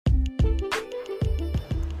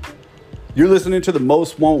You're listening to the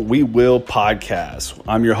Most Won't We Will podcast.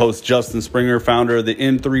 I'm your host, Justin Springer, founder of the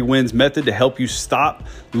M3 Wins Method to help you stop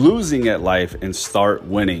losing at life and start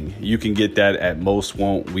winning. You can get that at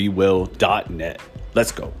mostwon'twewill.net.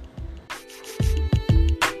 Let's go.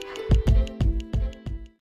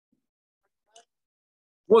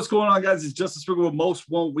 What's going on, guys? It's Justin Springer with Most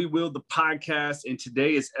Won't We Will, the podcast, and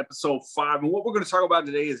today is episode 5. And what we're going to talk about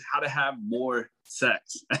today is how to have more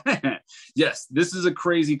sex. Yes, this is a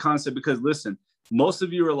crazy concept because, listen, most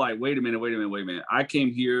of you are like, wait a minute. I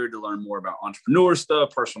came here to learn more about entrepreneur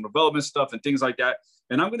stuff, personal development stuff, and things like that.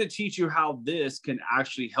 And I'm going to teach you how this can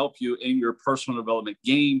actually help you in your personal development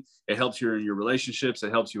game. It helps you in your relationships.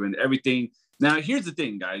 It helps you in everything. Now, here's the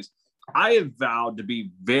thing, guys. I have vowed to be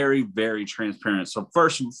very, very transparent. So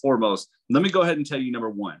first and foremost, let me go ahead and tell you number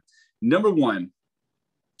one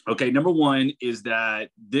is that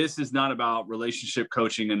this is not about relationship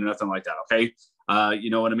coaching and nothing like that. Okay. You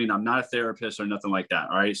know what I mean? I'm not a therapist or nothing like that.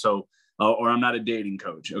 All right. So, or I'm not a dating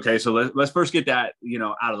coach. Okay. So let's first get that,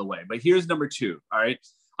 out of the way. But here's number 2. All right.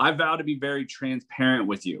 I vow to be very transparent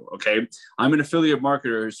with you. Okay. I'm an affiliate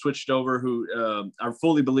marketer who switched over, I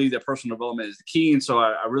fully believe that personal development is the key. And so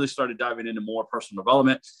I really started diving into more personal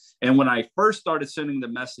development. And when I first started sending the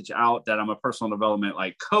message out that I'm a personal development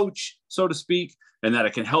coach, so to speak, and that I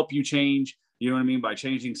can help you change, you know what I mean, by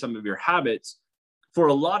changing some of your habits, for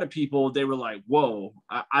a lot of people, they were like, whoa,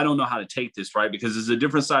 I don't know how to take this, right? Because it's a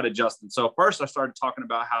different side of Justin. So first I started talking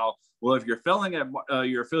about how, well, if you're failing at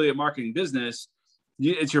your affiliate marketing business,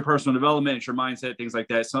 it's your personal development, it's your mindset, things like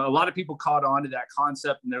that. So a lot of people caught on to that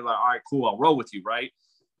concept and they're like, all right, cool, I'll roll with you, right?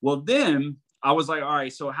 Well, then I was like, all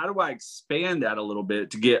right, so how do I expand that a little bit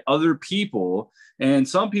to get other people? And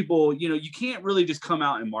some people, you can't really just come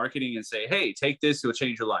out in marketing and say, hey, take this, you'll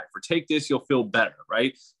change your life, or take this, you'll feel better,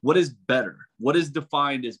 right? What is better? What is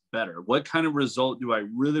defined as better? What kind of result do I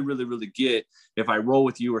really, really, really get if I roll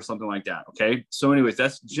with you or something like that? Okay. So anyways,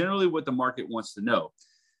 that's generally what the market wants to know.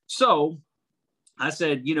 So I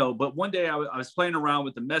said, but one day I was playing around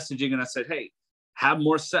with the messaging and I said, hey, have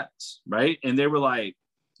more sex, right? And they were like,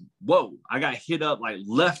 whoa, I got hit up like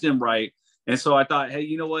left and right. And so I thought, hey,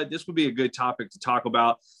 you know what? This would be a good topic to talk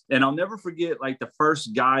about. And I'll never forget the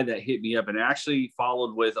first guy that hit me up, and actually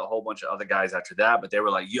followed with a whole bunch of other guys after that. But they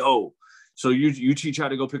were like, yo, so you teach how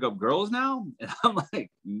to go pick up girls now? And I'm like,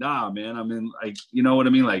 nah, man. I mean, you know what I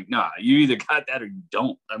mean? Nah, you either got that or you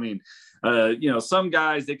don't. I mean, some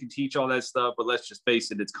guys, they can teach all that stuff, but let's just face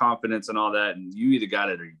it, it's confidence and all that. And you either got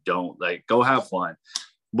it or you don't. Go have fun.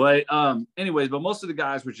 But anyways, but most of the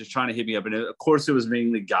guys were just trying to hit me up. And of course, it was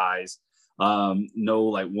mainly guys.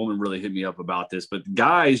 No woman really hit me up about this, but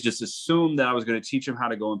guys just assumed that I was going to teach them how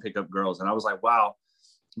to go and pick up girls. And I was like, wow,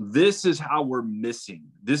 this is how we're missing.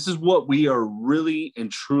 This is what we are really and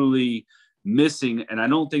truly missing. And I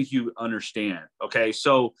don't think you understand. Okay.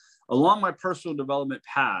 So along my personal development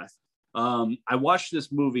path, I watched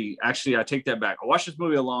this movie. Actually, I take that back. I watched this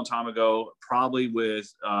movie a long time ago, probably with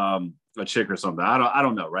a chick or something. I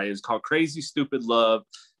don't know, right? It's called Crazy Stupid Love.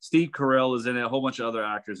 Steve Carell is in it. A whole bunch of other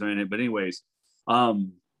actors are in it. But anyways,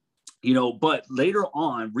 but later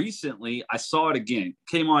on, recently, I saw it again.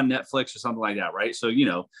 Came on Netflix or something like that, right? So,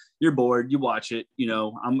 you're bored, you watch it.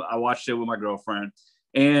 I watched it with my girlfriend,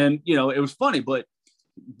 and it was funny. But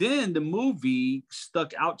then the movie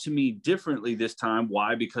stuck out to me differently this time.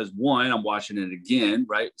 Why? Because one, I'm watching it again,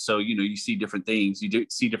 right? So, you see different things, you do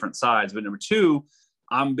see different sides. But number 2,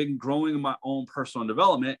 I've been growing in my own personal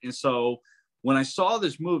development. And so when I saw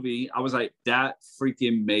this movie, I was like, that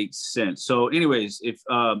freaking makes sense. So anyways, if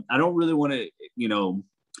I don't really want to,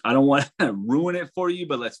 I don't want to ruin it for you,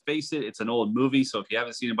 but let's face it, it's an old movie. So if you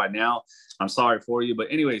haven't seen it by now, I'm sorry for you.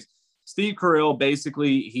 But anyways, Steve Carell,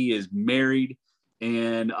 basically, he is married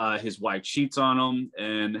and his wife cheats on him.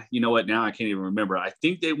 And you know what? Now I can't even remember. I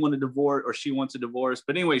think they want a divorce, or she wants a divorce.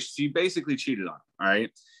 But anyway, she basically cheated on him. All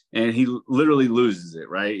right. And he literally loses it,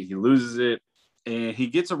 right? He loses it. And he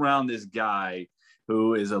gets around this guy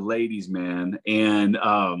who is a ladies' man. And,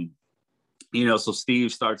 so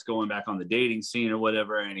Steve starts going back on the dating scene or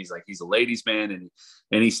whatever. And he's like, he's a ladies' man.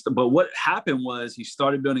 But what happened was he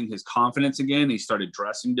started building his confidence again. He started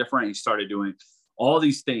dressing different. He started doing all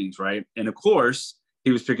these things, right? And of course, he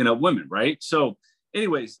was picking up women, right? So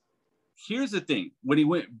anyways, here's the thing. When he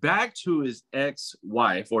went back to his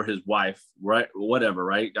ex-wife or his wife, right? Whatever,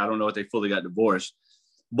 right? I don't know if they fully got divorced.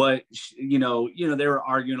 But, they were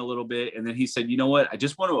arguing a little bit. And then he said, you know what? I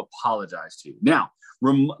just want to apologize to you. Now,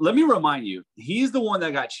 let me remind you, he's the one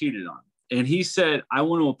that got cheated on. And he said, I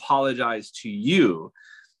want to apologize to you.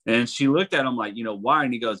 And she looked at him like, why?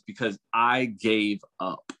 And he goes, because I gave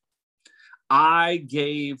up. I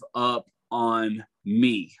gave up on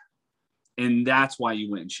me. And that's why you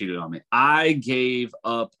went and cheated on me. I gave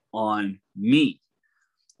up on me.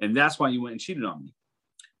 And that's why you went and cheated on me.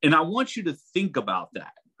 And I want you to think about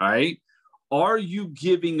that. All right. Are you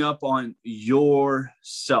giving up on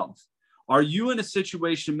yourself? Are you in a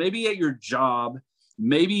situation, maybe at your job,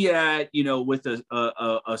 maybe at, with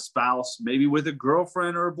a spouse, maybe with a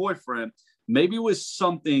girlfriend or a boyfriend, maybe with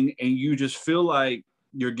something, and you just feel like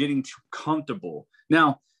you're getting too comfortable.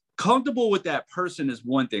 Now, comfortable with that person is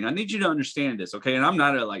one thing. I need you to understand this, okay? And I'm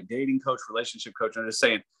not a dating coach, relationship coach. I'm just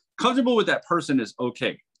saying comfortable with that person is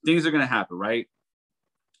okay. Things are going to happen, right?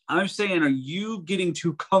 I'm saying, are you getting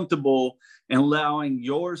too comfortable and allowing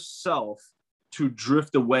yourself to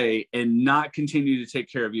drift away and not continue to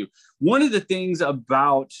take care of you? One of the things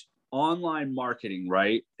about online marketing,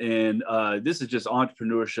 right? And this is just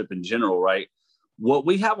entrepreneurship in general, right? What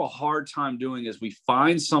we have a hard time doing is we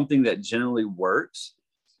find something that generally works.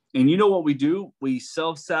 And you know what we do? We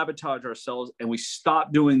self-sabotage ourselves and we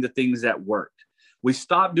stop doing the things that worked. We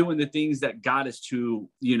stop doing the things that got us to,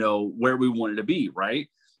 where we wanted to be, right?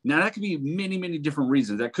 Now, that could be many, many different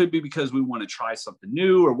reasons. That could be because we want to try something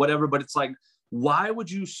new or whatever, but it's like, why would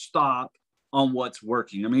you stop on what's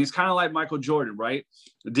working? I mean, it's kind of like Michael Jordan, right?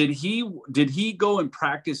 Did he go and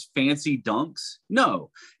practice fancy dunks? No.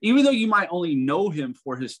 Even though you might only know him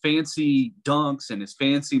for his fancy dunks and his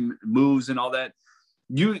fancy moves and all that,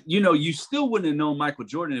 you still wouldn't have known Michael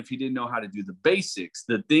Jordan if he didn't know how to do the basics,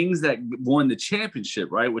 the things that won the championship,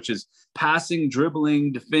 right? Which is passing,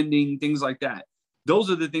 dribbling, defending, things like that.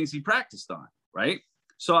 Those are the things he practiced on, right?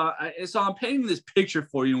 So I'm painting this picture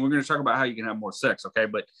for you, and we're going to talk about how you can have more sex, okay?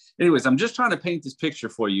 But anyways, I'm just trying to paint this picture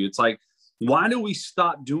for you. It's like, why do we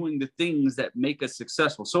stop doing the things that make us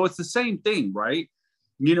successful? So it's the same thing, right?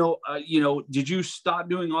 Did you stop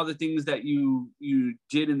doing all the things that you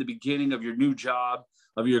did in the beginning of your new job,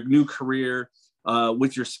 of your new career,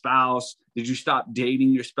 with your spouse? Did you stop dating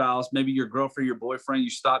your spouse? Maybe your girlfriend, your boyfriend,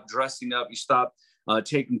 you stopped dressing up, you stopped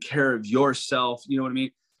taking care of yourself. You know what I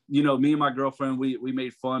mean? Me and my girlfriend, we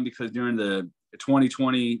made fun because during the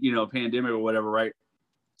 2020, pandemic or whatever, right?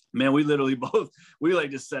 Man, we literally we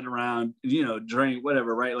just sat around, drink,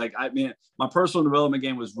 whatever, right? My personal development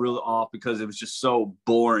game was really off because it was just so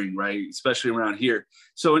boring, right? Especially around here.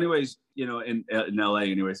 So anyways, in LA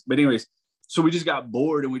anyways, but anyways, so we just got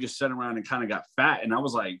bored and we just sat around and kind of got fat. And I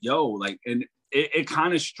was like, and it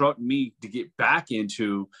kind of struck me to get back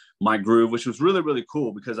into my groove, which was really, really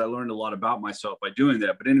cool because I learned a lot about myself by doing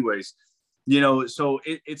that. But anyways, so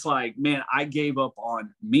it's like, man, I gave up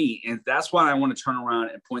on me. And that's why I want to turn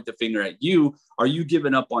around and point the finger at you. Are you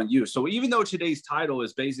giving up on you? So even though today's title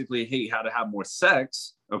is basically, hey, how to have more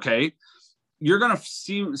sex, okay, you're going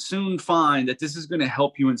to soon find that this is going to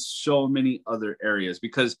help you in so many other areas,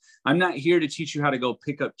 because I'm not here to teach you how to go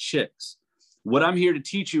pick up chicks. What I'm here to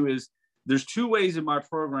teach you is there's two ways in my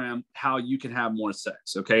program how you can have more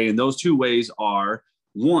sex, okay? And those two ways are,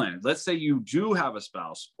 one, let's say you do have a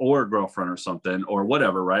spouse or a girlfriend or something or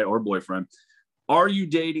whatever, right? Or boyfriend. Are you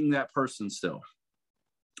dating that person still?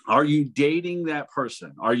 Are you dating that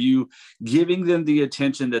person? Are you giving them the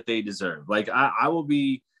attention that they deserve? Like I'll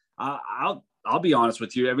be honest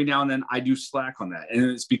with you. Every now and then I do slack on that. And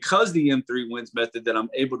it's because the M3 wins method that I'm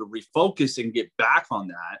able to refocus and get back on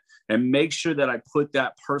that and make sure that I put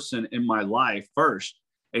that person in my life first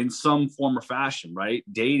in some form or fashion, right?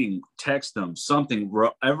 Dating, text them, something,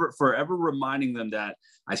 forever reminding them that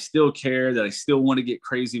I still care, that I still want to get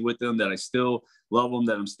crazy with them, that I still love them,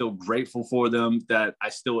 that I'm still grateful for them, that I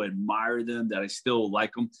still admire them, that I still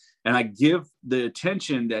like them. And I give the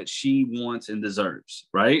attention that she wants and deserves,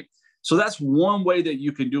 right? So that's one way that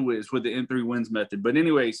you can do it, is with the M3 wins method. But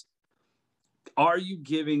anyways, are you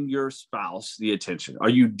giving your spouse the attention? Are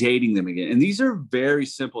you dating them again? And these are very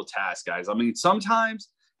simple tasks, guys. I mean, sometimes,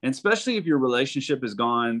 and especially if your relationship has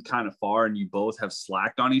gone kind of far and you both have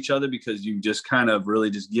slacked on each other because you just kind of really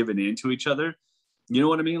just given into each other. You know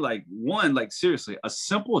what I mean? Like, seriously, a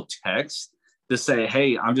simple text to say,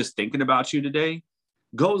 hey, I'm just thinking about you today,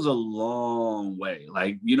 goes a long way.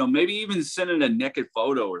 Like, maybe even sending a naked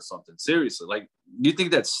photo or something. Seriously, like, you think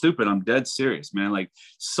that's stupid? I'm dead serious, man. Like,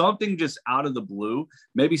 something just out of the blue,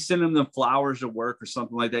 maybe sending them flowers to work or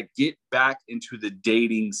something like that. Get back into the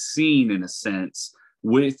dating scene in a sense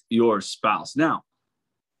with your spouse. Now,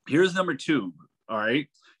 here's number two. All right.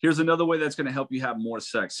 Here's another way that's going to help you have more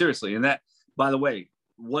sex. Seriously. And that, by the way,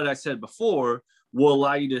 what I said before will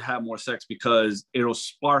allow you to have more sex because it'll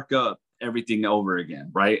spark up everything over again,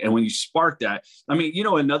 right? And when you spark that, I mean,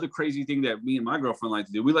 another crazy thing that me and my girlfriend like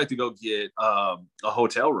to do, we like to go get a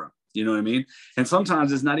hotel room, you know what I mean? And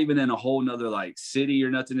sometimes it's not even in a whole nother like city or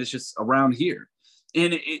nothing, it's just around here.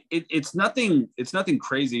 And it's nothing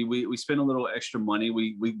crazy. We spend a little extra money.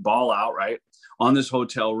 We ball out, right, on this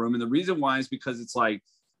hotel room. And the reason why is because it's like,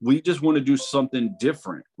 we just want to do something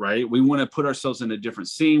different, right? We want to put ourselves in a different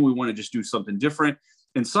scene. We want to just do something different.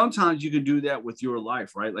 And sometimes you can do that with your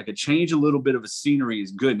life, right? Like a little bit of a scenery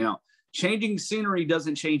is good. Now, changing scenery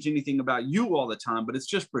doesn't change anything about you all the time, but it's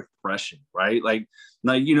just refreshing, right? Like,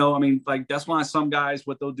 I mean, like that's why some guys,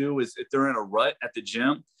 what they'll do is if they're in a rut at the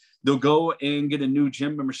gym, they'll go and get a new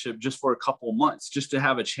gym membership just for a couple of months, just to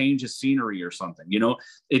have a change of scenery or something.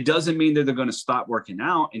 It doesn't mean that they're going to stop working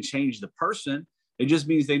out and change the person. It just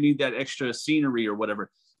means they need that extra scenery or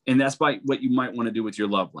whatever. And that's what you might want to do with your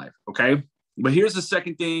love life. Okay. But here's the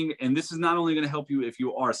second thing. And this is not only going to help you if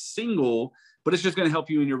you are single, but it's just going to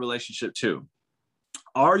help you in your relationship too.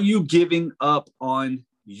 Are you giving up on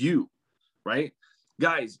you? Right?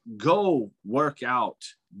 Guys, go work out,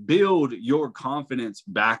 build your confidence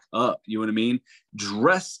back up. You know what I mean?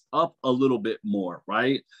 Dress up a little bit more,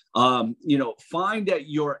 right? Find that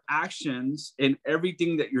your actions and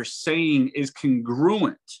everything that you're saying is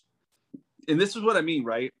congruent. And this is what I mean,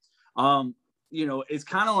 right? It's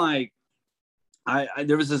kind of like,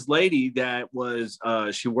 there was this lady that was,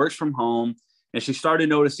 she works from home, and she started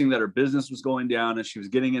noticing that her business was going down and she was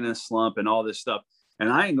getting in a slump and all this stuff. And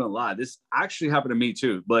I ain't gonna lie, this actually happened to me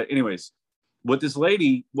too. But anyways, what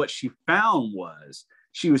she found was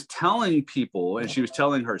she was telling people, and she was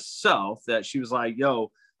telling herself, that she was like,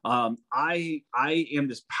 yo, I am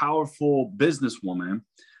this powerful businesswoman.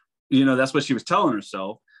 That's what she was telling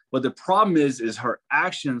herself. But the problem is her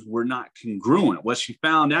actions were not congruent. What she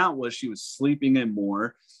found out was she was sleeping in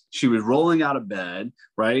more. She was rolling out of bed,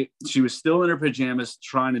 right? She was still in her pajamas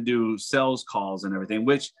trying to do sales calls and everything,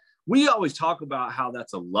 which we always talk about how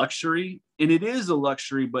that's a luxury, and it is a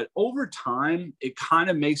luxury, but over time, it kind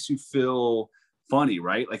of makes you feel funny,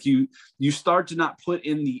 right? Like you start to not put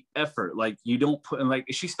in the effort. Like you don't put, like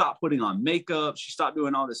she stopped putting on makeup. She stopped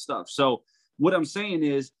doing all this stuff. So what I'm saying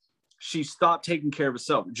is she stopped taking care of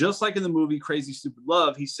herself. Just like in the movie Crazy Stupid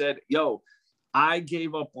Love, he said, yo, I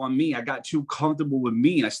gave up on me. I got too comfortable with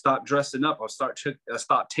me. I stopped dressing up. I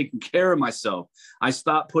stopped taking care of myself. I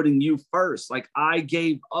stopped putting you first. Like I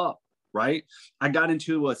gave up, right? I got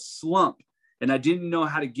into a slump and I didn't know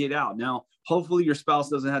how to get out. Now, hopefully your spouse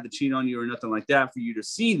doesn't have to cheat on you or nothing like that for you to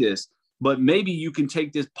see this, but maybe you can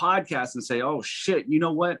take this podcast and say, oh shit, you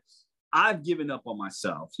know what? I've given up on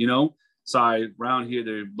myself, Sorry, around here,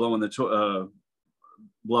 they're blowing the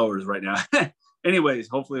blowers right now. Anyways,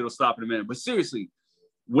 hopefully it'll stop in a minute. But seriously,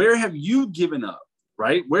 where have you given up,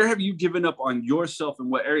 right? Where have you given up on yourself in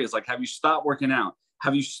what areas? Like, have you stopped working out?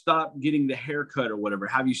 Have you stopped getting the haircut or whatever?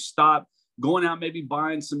 Have you stopped going out, maybe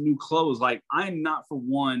buying some new clothes? Like, I'm not for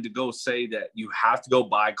one to go say that you have to go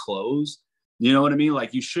buy clothes. You know what I mean?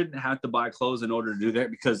 Like, you shouldn't have to buy clothes in order to do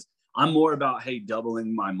that, because I'm more about, hey,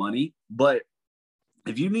 doubling my money. But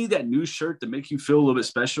if you need that new shirt to make you feel a little bit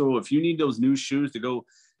special, if you need those new shoes to go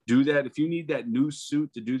do that, if you need that new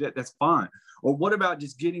suit to do that, that's fine. Or what about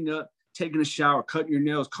just getting up, taking a shower, cutting your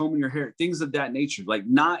nails, combing your hair, things of that nature, like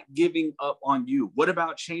not giving up on you? What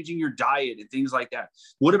about changing your diet and things like that?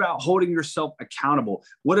 What about holding yourself accountable?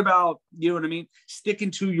 What about, you know what I mean, sticking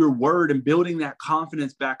to your word and building that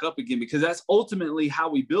confidence back up again? Because that's ultimately how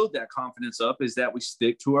we build that confidence up, is that we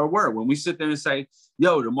stick to our word. When we sit there and say,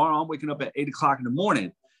 yo, tomorrow I'm waking up at 8 o'clock in the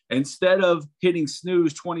morning, instead of hitting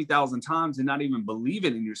snooze 20,000 times and not even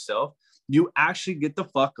believing in yourself, you actually get the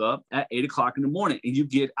fuck up at 8 o'clock in the morning and you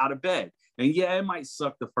get out of bed. And yeah, it might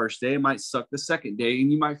suck the first day, it might suck the second day,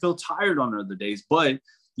 and you might feel tired on other days, but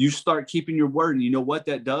you start keeping your word. And you know what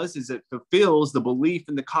that does is it fulfills the belief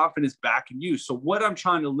and the confidence back in you. So what I'm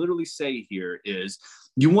trying to literally say here is,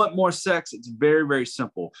 you want more sex? It's very, very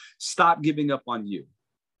simple. Stop giving up on you.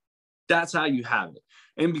 That's how you have it.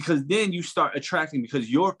 And because then you start attracting, because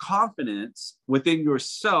your confidence within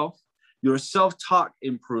yourself, your self-talk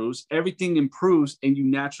improves, everything improves, and you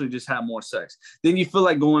naturally just have more sex. Then you feel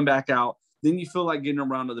like going back out. Then you feel like getting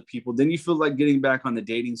around other people. Then you feel like getting back on the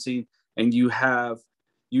dating scene, and you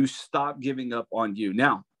stop giving up on you.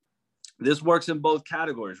 Now, this works in both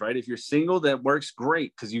categories, right? If you're single, that works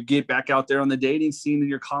great, because you get back out there on the dating scene and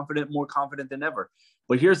you're confident, more confident than ever.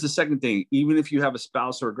 But here's the second thing. Even if you have a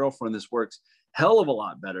spouse or a girlfriend, this works hell of a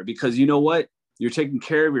lot better, because you know what? You're taking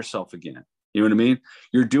care of yourself again. You know what I mean?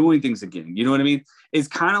 You're doing things again. You know what I mean? It's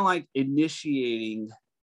kind of like initiating,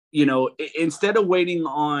 instead of waiting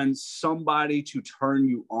on somebody to turn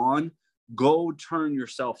you on, go turn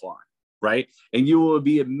yourself on, right? And you will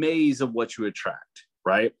be amazed of what you attract,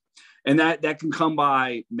 right? And that can come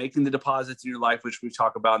by making the deposits in your life, which we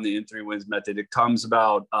talk about in the M3 Wins method. It comes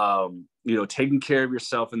about taking care of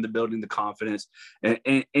yourself and the building the confidence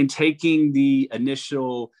and taking the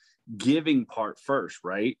initial giving part first,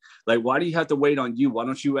 right? Like, why do you have to wait on you? Why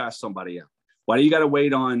don't you ask somebody else? Why do you got to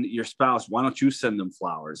wait on your spouse? Why don't you send them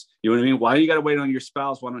flowers? You know what I mean? Why do you got to wait on your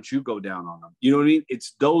spouse? Why don't you go down on them? You know what I mean?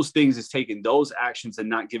 It's those things, it's taking those actions and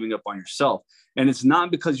not giving up on yourself. And it's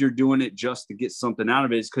not because you're doing it just to get something out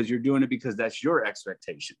of it. It's because you're doing it because that's your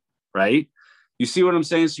expectation, right? You see what I'm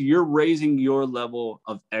saying? So you're raising your level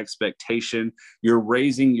of expectation. You're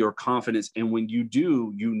raising your confidence. And when you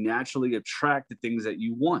do, you naturally attract the things that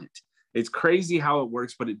you want. It's crazy how it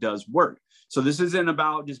works, but it does work. So this isn't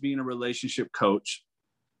about just being a relationship coach.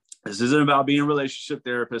 This isn't about being a relationship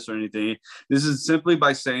therapist or anything. This is simply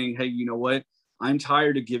by saying, hey, you know what? I'm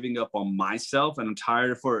tired of giving up on myself, and I'm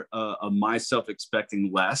tired of myself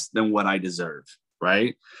expecting less than what I deserve,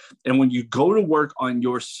 right? And when you go to work on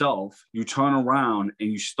yourself, you turn around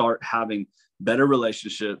and you start having better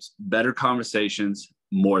relationships, better conversations,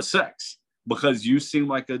 more sex, because you seem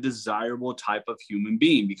like a desirable type of human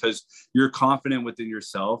being, because you're confident within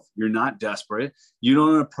yourself. You're not desperate. You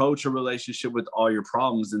don't approach a relationship with all your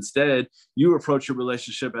problems. Instead, you approach a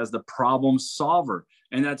relationship as the problem solver.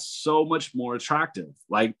 And that's so much more attractive.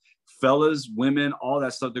 Like, fellas, women, all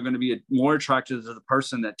that stuff, they're going to be more attractive to the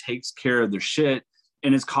person that takes care of their shit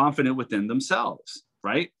and is confident within themselves,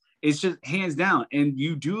 right? It's just hands down. And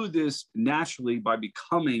you do this naturally by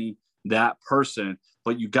becoming that person,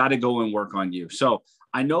 but you got to go and work on you. So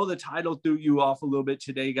I know the title threw you off a little bit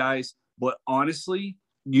today, guys, but honestly,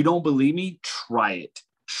 you don't believe me? Try it.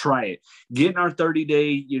 Try it. Get in our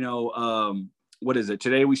 30-day, what is it?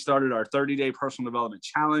 Today we started our 30-day personal development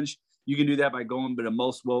challenge. You can do that by going to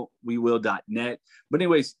mostwhatwewill.net. But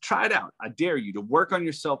anyways, try it out. I dare you to work on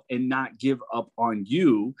yourself and not give up on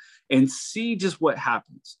you, and see just what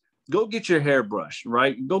happens. Go get your hair brushed,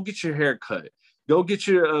 right? Go get your hair cut. Go get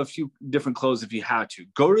you a few different clothes if you have to.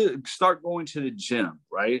 Start going to the gym,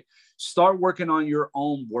 right? Start working on your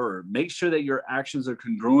own word. Make sure that your actions are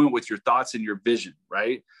congruent with your thoughts and your vision,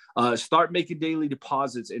 right? Start making daily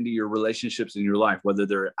deposits into your relationships in your life, whether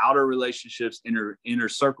they're outer relationships, inner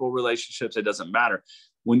circle relationships, it doesn't matter.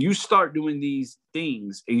 When you start doing these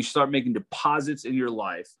things and you start making deposits in your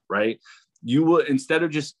life, right? You will, instead of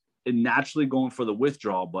just naturally going for the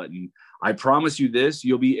withdrawal button, I promise you this,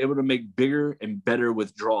 you'll be able to make bigger and better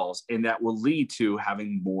withdrawals, and that will lead to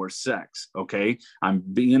having more sex. Okay. I'm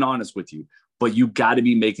being honest with you, but you got to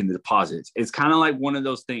be making the deposits. It's kind of like one of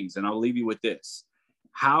those things. And I'll leave you with this.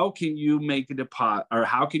 How can you make a deposit, or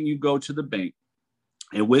how can you go to the bank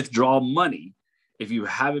and withdraw money if you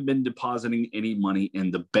haven't been depositing any money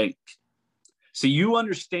in the bank? So you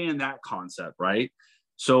understand that concept, right?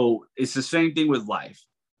 So it's the same thing with life.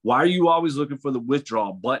 Why are you always looking for the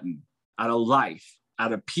withdrawal button out of life,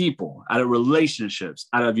 out of people, out of relationships,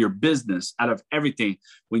 out of your business, out of everything,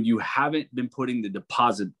 when you haven't been putting the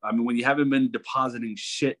deposit? I mean, when you haven't been depositing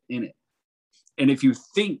shit in it. And if you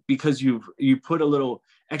think because you put a little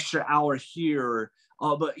extra hour here,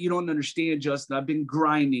 but you don't understand, Justin, I've been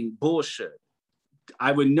grinding, bullshit.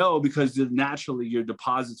 I would know, because naturally your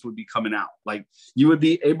deposits would be coming out. Like, you would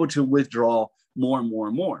be able to withdraw more and more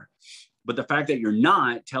and more. But the fact that you're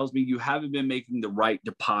not tells me you haven't been making the right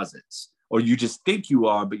deposits, or you just think you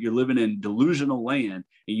are, but you're living in delusional land,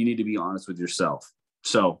 and you need to be honest with yourself.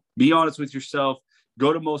 So be honest with yourself.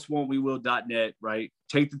 Go to mostwhatwewill.net, right?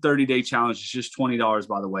 Take the 30-day challenge. It's just $20,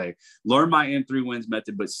 by the way. Learn my M3 wins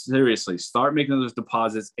method, but seriously, start making those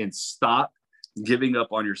deposits and stop giving up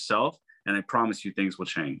on yourself. And I promise you things will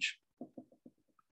change.